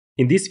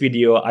In this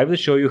video, I will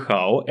show you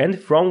how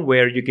and from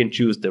where you can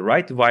choose the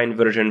right Wine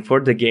version for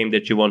the game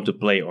that you want to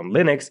play on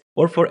Linux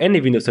or for any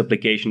Windows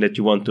application that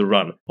you want to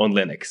run on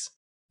Linux.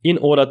 In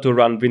order to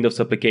run Windows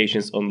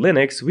applications on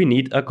Linux, we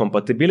need a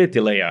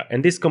compatibility layer,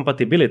 and this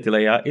compatibility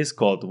layer is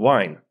called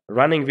Wine.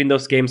 Running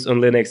Windows games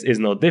on Linux is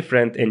no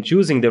different, and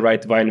choosing the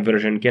right Wine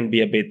version can be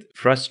a bit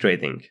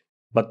frustrating.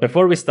 But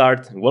before we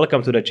start,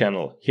 welcome to the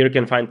channel. Here you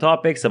can find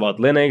topics about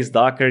Linux,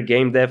 Docker,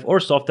 game dev or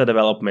software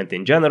development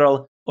in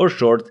general, or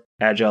short,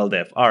 agile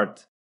dev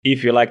art.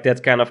 If you like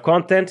that kind of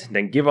content,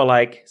 then give a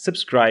like,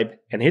 subscribe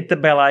and hit the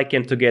bell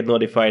icon to get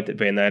notified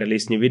when I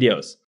release new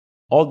videos.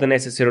 All the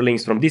necessary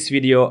links from this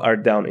video are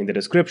down in the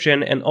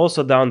description, and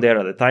also down there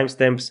are the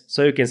timestamps,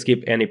 so you can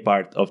skip any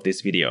part of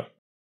this video.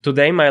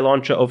 Today my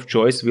launcher of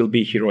choice will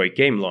be Heroic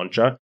Game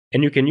Launcher,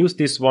 and you can use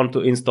this one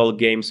to install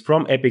games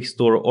from Epic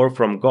Store or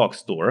from GOG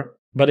Store.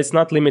 But it's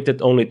not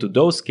limited only to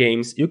those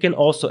games, you can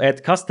also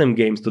add custom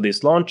games to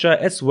this launcher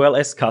as well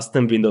as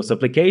custom Windows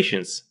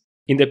applications.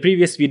 In the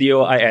previous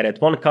video I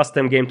added one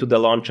custom game to the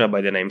launcher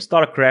by the name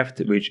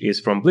StarCraft, which is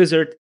from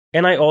Blizzard,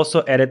 and I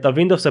also added a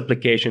Windows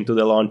application to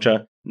the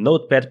launcher,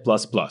 Notepad++.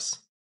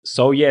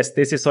 So yes,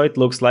 this is how it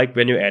looks like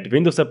when you add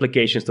Windows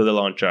applications to the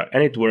launcher,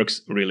 and it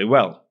works really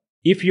well.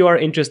 If you are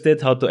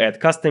interested how to add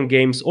custom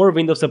games or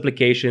Windows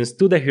applications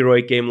to the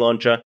Heroic Game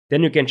Launcher,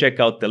 then you can check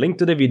out the link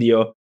to the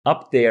video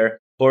up there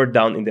or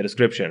down in the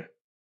description.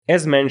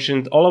 As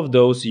mentioned, all of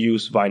those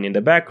use Wine in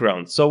the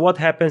background, so what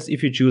happens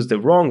if you choose the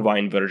wrong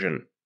Wine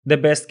version? The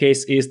best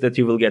case is that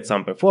you will get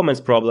some performance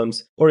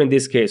problems, or in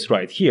this case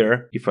right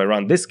here, if I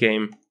run this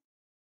game,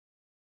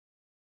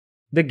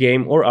 the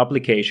game or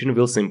application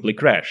will simply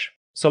crash.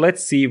 So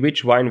let's see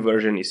which Wine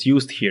version is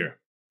used here.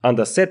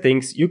 Under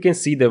settings, you can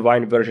see the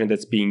Wine version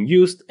that's being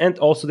used and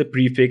also the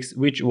prefix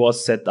which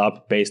was set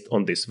up based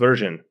on this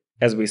version.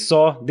 As we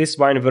saw, this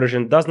Wine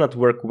version does not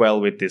work well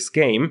with this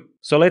game,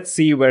 so let's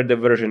see where the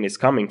version is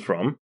coming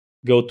from.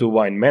 Go to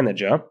Wine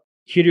Manager.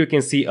 Here you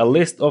can see a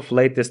list of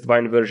latest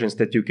Wine versions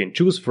that you can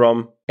choose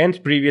from,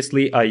 and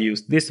previously I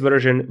used this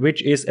version,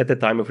 which is at the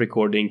time of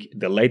recording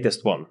the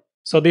latest one.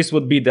 So this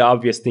would be the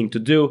obvious thing to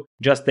do,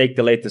 just take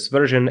the latest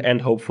version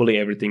and hopefully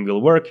everything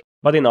will work,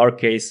 but in our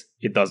case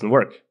it doesn't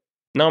work.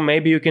 Now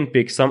maybe you can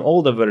pick some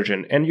older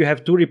version, and you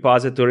have two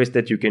repositories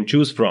that you can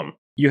choose from.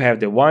 You have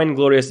the Wine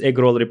Glorious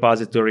Eggroll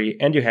repository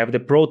and you have the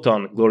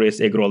Proton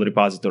Glorious Eggroll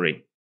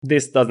repository.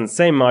 This doesn't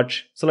say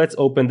much, so let's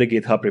open the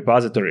GitHub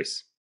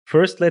repositories.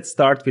 First let's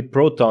start with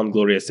Proton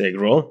Glorious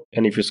Eggroll,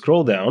 and if you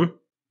scroll down,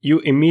 you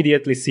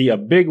immediately see a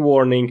big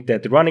warning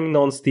that running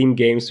non-Steam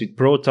games with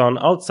Proton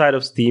outside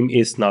of Steam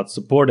is not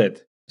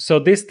supported. So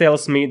this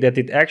tells me that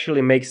it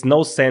actually makes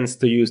no sense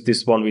to use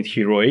this one with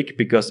Heroic,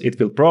 because it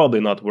will probably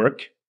not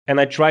work. And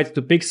I tried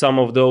to pick some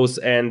of those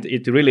and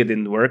it really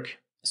didn't work.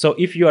 So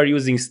if you are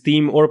using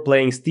Steam or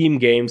playing Steam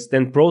games,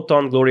 then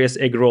Proton Glorious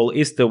Eggroll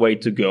is the way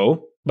to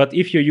go. But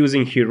if you're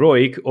using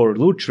Heroic or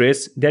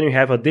Lutris, then you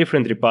have a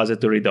different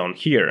repository down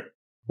here.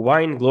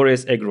 Wine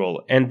Glorious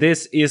Eggroll, and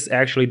this is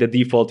actually the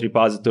default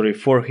repository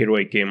for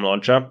Heroic Game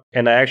Launcher,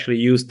 and I actually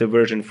used the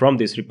version from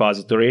this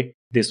repository,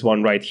 this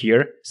one right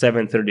here,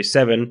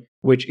 737,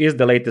 which is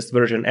the latest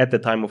version at the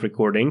time of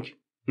recording.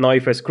 Now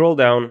if I scroll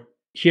down,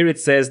 here it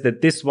says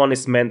that this one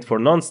is meant for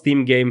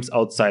non-Steam games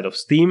outside of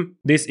Steam.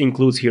 This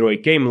includes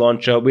Heroic Game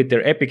Launcher with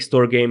their Epic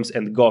Store games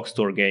and GOG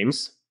Store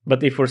games.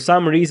 But if for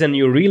some reason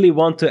you really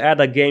want to add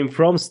a game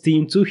from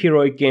Steam to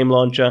Heroic Game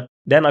Launcher,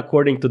 then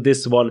according to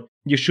this one,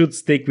 you should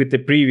stick with the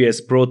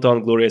previous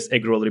Proton Glorious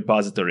Eggroll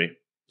repository.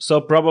 So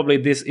probably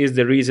this is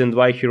the reason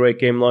why Heroic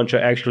Game Launcher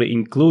actually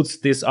includes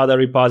this other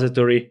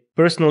repository.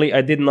 Personally,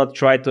 I did not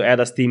try to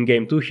add a Steam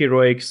game to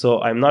Heroic,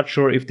 so I'm not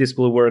sure if this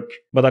will work,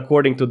 but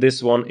according to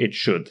this one, it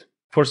should.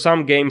 For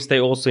some games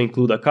they also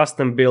include a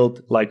custom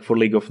build, like for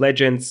League of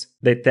Legends.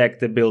 They tag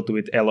the build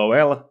with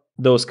LOL.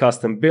 Those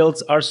custom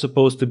builds are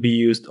supposed to be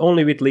used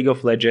only with League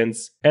of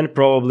Legends, and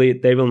probably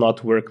they will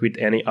not work with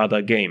any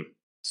other game.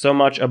 So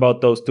much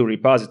about those two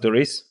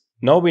repositories.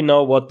 Now we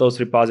know what those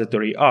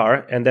repositories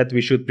are and that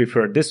we should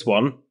prefer this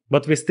one,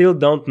 but we still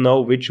don't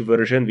know which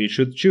version we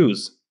should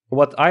choose.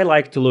 What I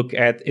like to look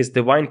at is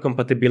the Wine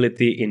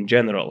compatibility in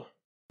general.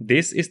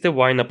 This is the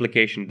Wine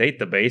application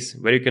database,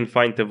 where you can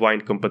find the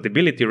Wine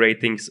compatibility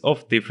ratings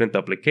of different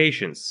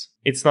applications.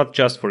 It's not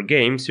just for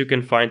games, you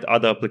can find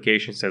other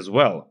applications as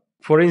well.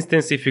 For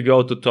instance, if you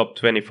go to top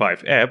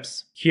 25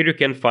 apps, here you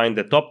can find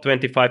the top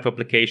 25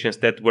 applications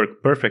that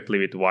work perfectly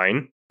with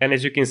Wine. And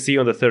as you can see,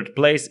 on the third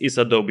place is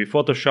Adobe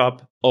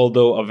Photoshop,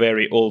 although a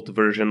very old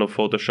version of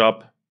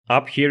Photoshop.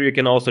 Up here you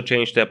can also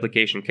change the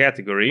application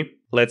category.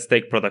 Let's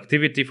take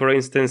productivity for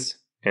instance,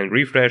 and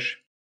refresh.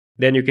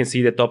 Then you can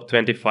see the top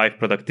 25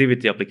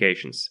 productivity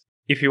applications.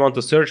 If you want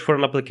to search for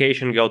an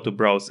application, go to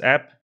Browse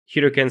App.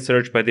 Here you can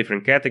search by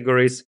different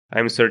categories.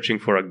 I'm searching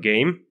for a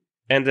game,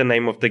 and the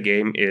name of the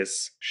game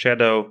is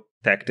Shadow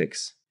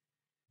Tactics.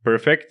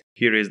 Perfect,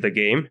 here is the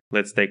game.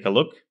 Let's take a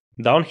look.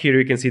 Down here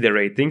you can see the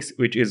ratings,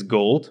 which is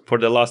gold for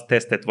the last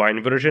tested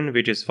Wine version,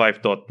 which is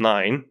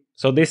 5.9.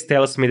 So this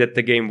tells me that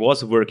the game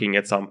was working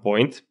at some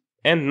point.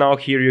 And now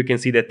here you can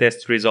see the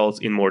test results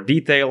in more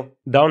detail.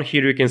 Down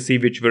here you can see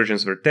which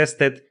versions were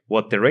tested,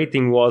 what the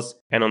rating was,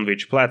 and on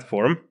which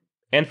platform.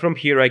 And from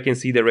here I can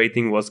see the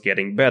rating was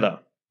getting better.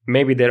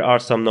 Maybe there are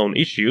some known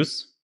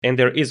issues, and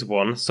there is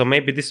one, so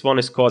maybe this one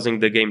is causing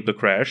the game to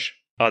crash.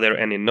 Are there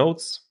any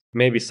notes?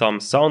 Maybe some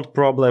sound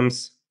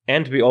problems.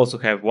 And we also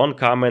have one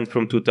comment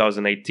from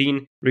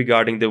 2018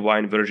 regarding the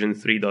Wine version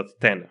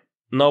 3.10.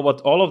 Now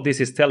what all of this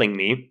is telling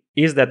me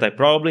is that I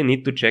probably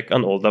need to check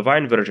an older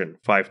Wine version,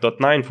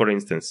 5.9 for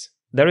instance.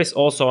 There is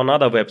also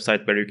another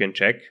website where you can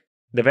check.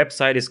 The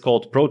website is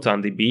called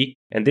Proton DB,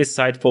 and this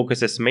site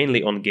focuses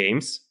mainly on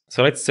games.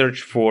 So let's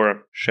search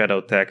for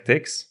Shadow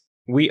Tactics.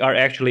 We are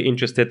actually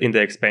interested in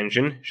the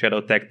expansion,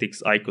 Shadow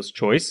Tactics Ico's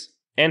Choice.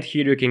 And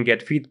here you can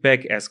get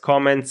feedback as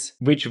comments,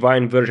 which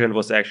Wine version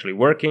was actually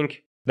working.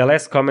 The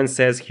last comment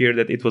says here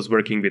that it was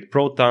working with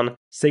Proton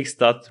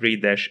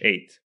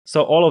 6.3-8.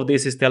 So all of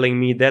this is telling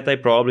me that I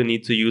probably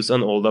need to use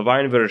an older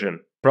Wine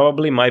version.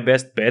 Probably my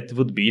best bet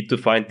would be to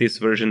find this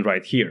version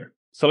right here.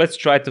 So let's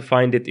try to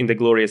find it in the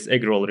Glorious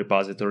Eggroll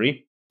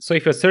repository. So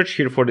if I search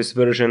here for this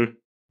version,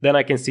 then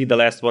I can see the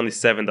last one is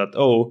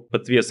 7.0,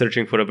 but we are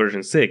searching for a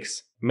version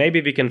 6.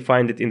 Maybe we can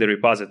find it in the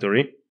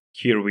repository.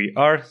 Here we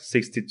are,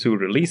 62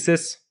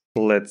 releases.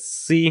 Let's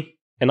see.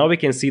 And now we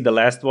can see the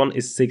last one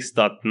is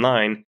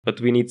 6.9,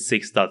 but we need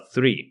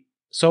 6.3.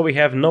 So we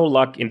have no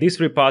luck in this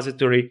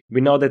repository.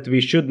 We know that we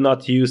should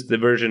not use the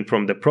version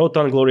from the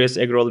Proton Glorious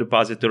Eggroll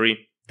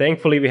repository.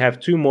 Thankfully we have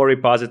 2 more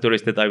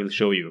repositories that I will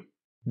show you.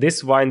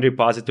 This Wine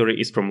repository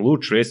is from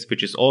Lutris,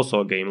 which is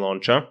also a game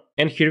launcher.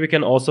 And here we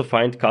can also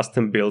find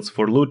custom builds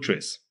for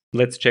Lutris.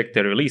 Let's check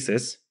the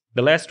releases.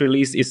 The last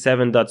release is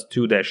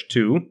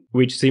 7.2-2,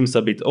 which seems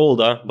a bit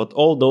older, but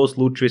all those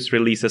Lutris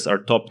releases are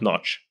top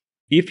notch.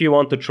 If you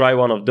want to try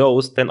one of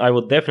those, then I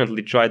would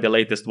definitely try the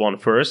latest one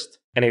first.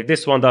 And if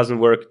this one doesn't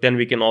work, then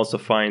we can also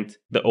find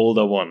the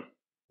older one.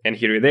 And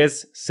here it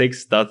is,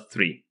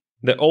 6.3.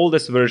 The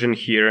oldest version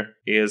here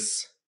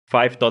is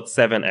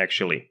 5.7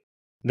 actually.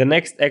 The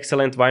next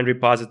excellent Wine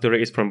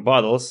repository is from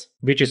Bottles,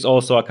 which is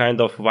also a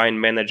kind of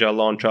Wine Manager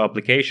launcher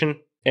application.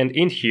 And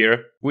in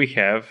here we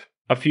have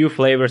a few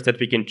flavors that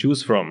we can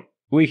choose from.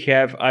 We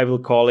have, I will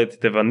call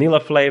it the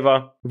vanilla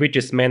flavor, which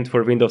is meant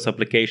for Windows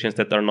applications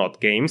that are not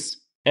games.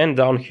 And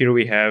down here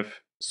we have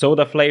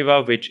soda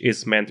flavor, which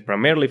is meant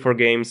primarily for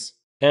games,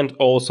 and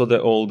also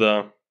the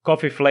older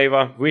coffee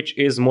flavor, which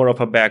is more of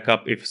a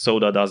backup if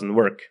soda doesn't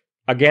work.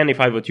 Again,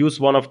 if I would use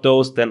one of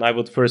those, then I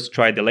would first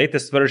try the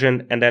latest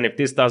version, and then if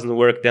this doesn't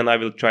work, then I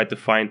will try to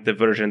find the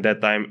version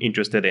that I'm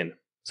interested in.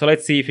 So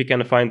let's see if we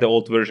can find the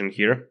old version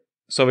here.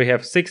 So we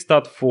have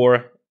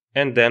 6.4,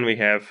 and then we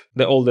have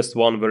the oldest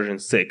one, version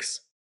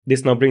 6.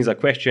 This now brings a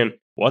question.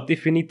 What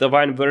if we need a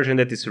Wine version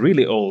that is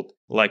really old,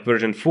 like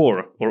version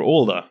 4 or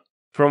older?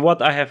 From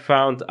what I have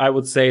found, I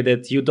would say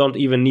that you don't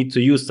even need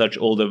to use such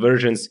older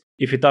versions.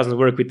 If it doesn't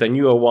work with the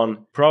newer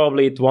one,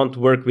 probably it won't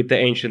work with the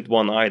ancient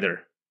one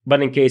either.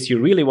 But in case you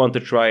really want to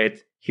try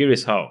it, here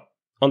is how.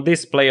 On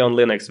this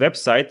PlayOnLinux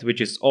website,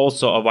 which is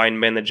also a Wine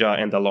Manager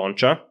and a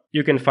launcher,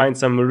 you can find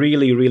some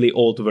really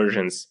old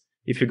versions.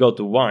 If you go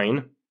to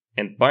Wine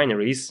and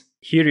Binaries,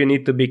 here you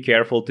need to be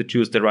careful to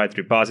choose the right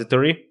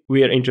repository.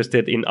 We are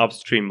interested in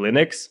upstream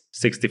Linux,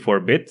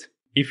 64-bit.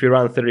 If you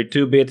run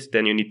 32-bit,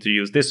 then you need to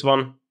use this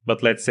one,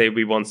 but let's say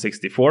we want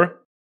 64.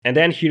 And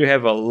then here you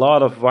have a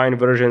lot of Wine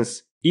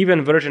versions,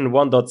 even version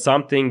 1.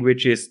 something,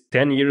 which is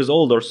 10 years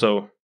old or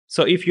so.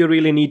 So if you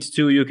really need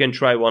to, you can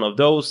try one of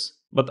those,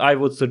 but I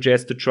would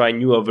suggest to try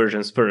newer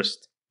versions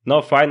first.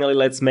 Now finally,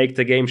 let's make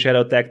the game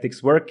Shadow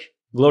Tactics work.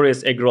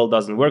 Glorious Eggroll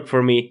doesn't work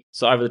for me,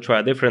 so I will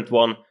try a different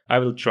one. I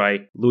will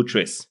try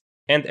Lutris.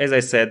 And as I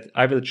said,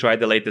 I will try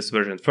the latest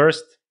version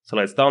first. So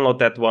let's download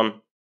that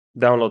one.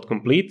 Download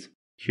complete.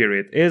 Here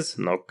it is.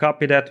 Now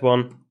copy that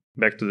one.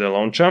 Back to the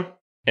launcher.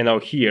 And now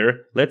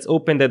here, let's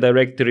open the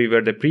directory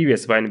where the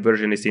previous Wine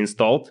version is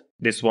installed.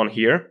 This one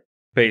here.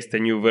 Paste the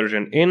new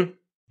version in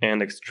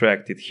and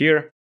extract it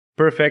here.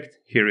 Perfect.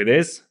 Here it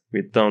is.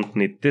 We don't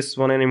need this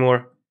one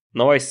anymore.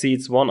 Now I see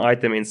it's one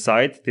item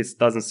inside. This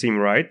doesn't seem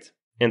right.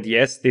 And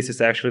yes, this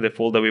is actually the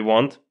folder we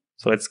want.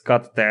 So let's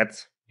cut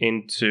that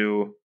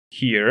into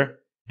here.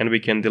 And we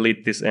can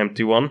delete this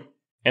empty one.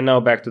 And now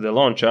back to the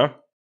launcher.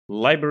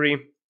 Library,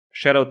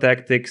 Shadow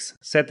Tactics,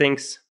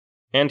 Settings.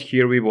 And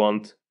here we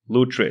want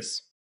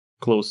Lutris.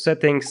 Close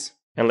Settings.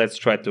 And let's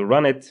try to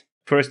run it.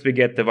 First we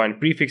get the Wine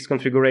prefix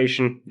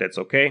configuration. That's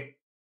okay.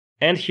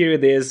 And here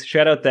it is,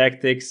 Shadow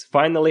Tactics.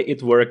 Finally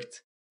it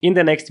worked. In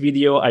the next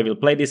video I will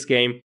play this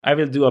game. I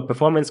will do a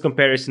performance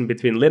comparison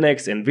between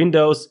Linux and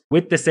Windows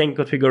with the same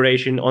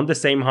configuration on the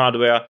same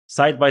hardware,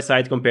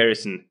 side-by-side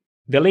comparison.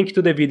 The link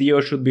to the video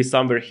should be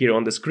somewhere here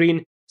on the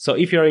screen, so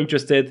if you're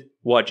interested,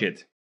 watch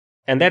it.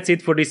 And that's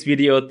it for this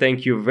video.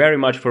 Thank you very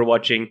much for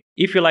watching.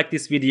 If you like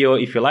this video,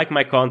 if you like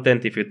my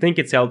content, if you think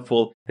it's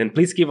helpful, then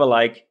please give a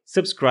like,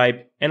 subscribe,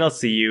 and I'll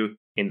see you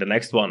in the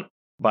next one.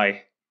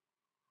 Bye.